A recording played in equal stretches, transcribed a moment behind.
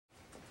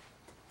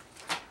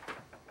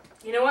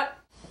You know what?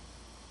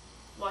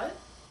 What?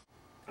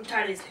 I'm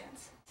tired of these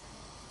pants.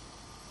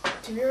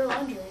 Do your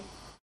laundry.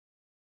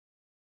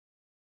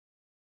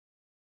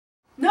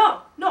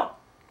 No,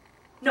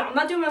 I'm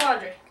not doing my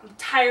laundry. I'm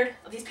tired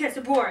of these pants.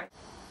 They're boring.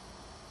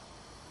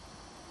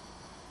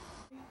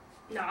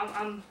 No,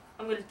 I'm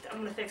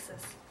gonna fix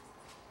this.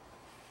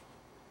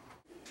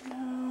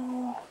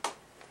 No.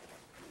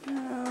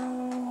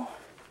 No.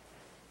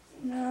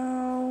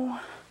 No.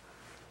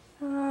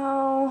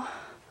 No.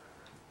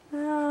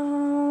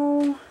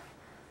 No.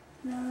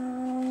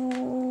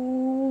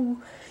 No.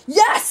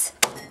 Yes!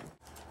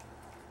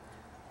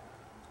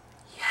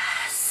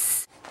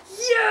 Yes!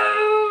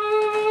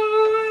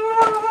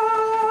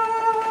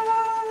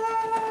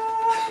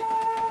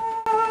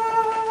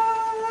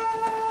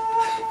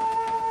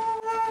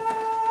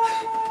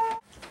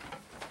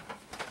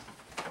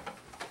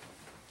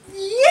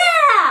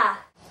 Yeah!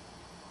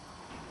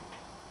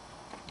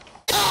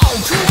 Oh,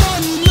 come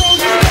on, you know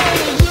you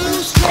gotta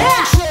lose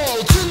control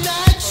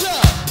tonight.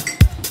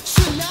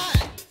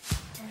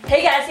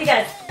 Hey guys,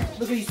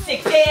 look at these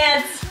sick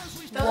pants.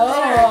 Those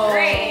are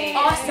great.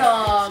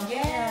 Awesome.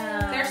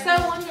 Yeah. They're so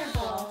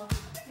wonderful.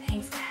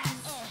 Thanks guys.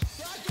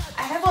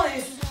 I have all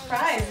these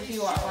fries if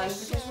you want one, but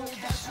there's no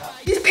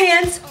ketchup. These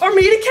pants are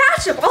made of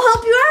ketchup. I'll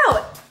help you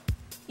out.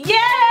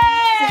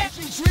 Yay!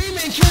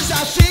 Dreaming 'cause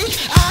I think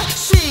I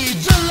see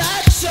the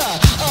lights,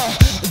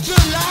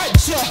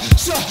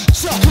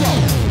 come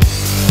on.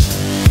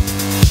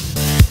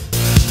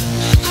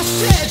 I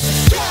said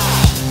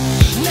stop.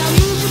 Now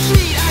move your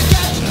feet. I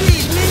got the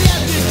beat. Me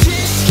at the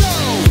disco.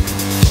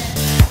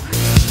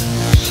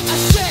 I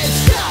said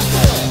stop.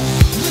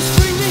 Let's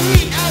bring the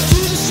heat out to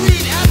the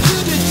street, out to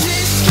the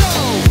disco.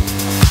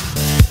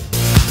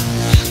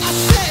 I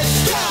said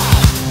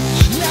stop.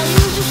 Now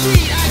move your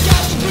feet. I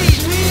got the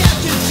beat. Me at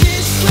the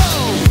disco.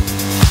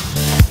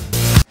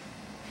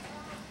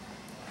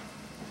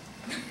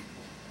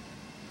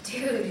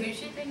 Dude, who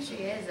she thinks she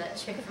is? That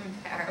chick from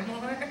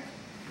Paramore?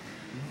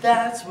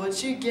 That's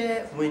what you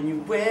get when you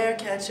wear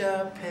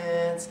ketchup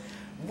pants.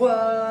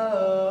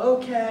 Whoa,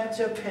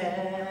 ketchup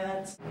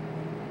pants.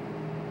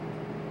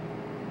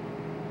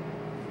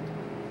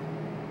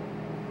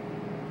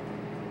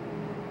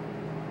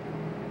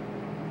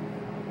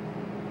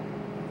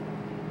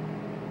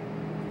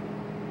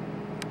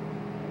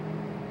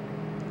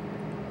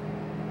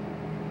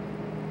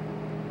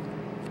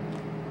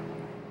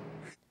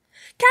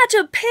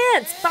 Ketchup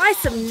Pants! Buy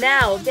some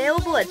now.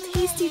 Available at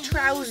Tasty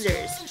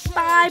Trousers.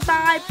 Buy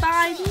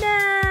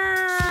now!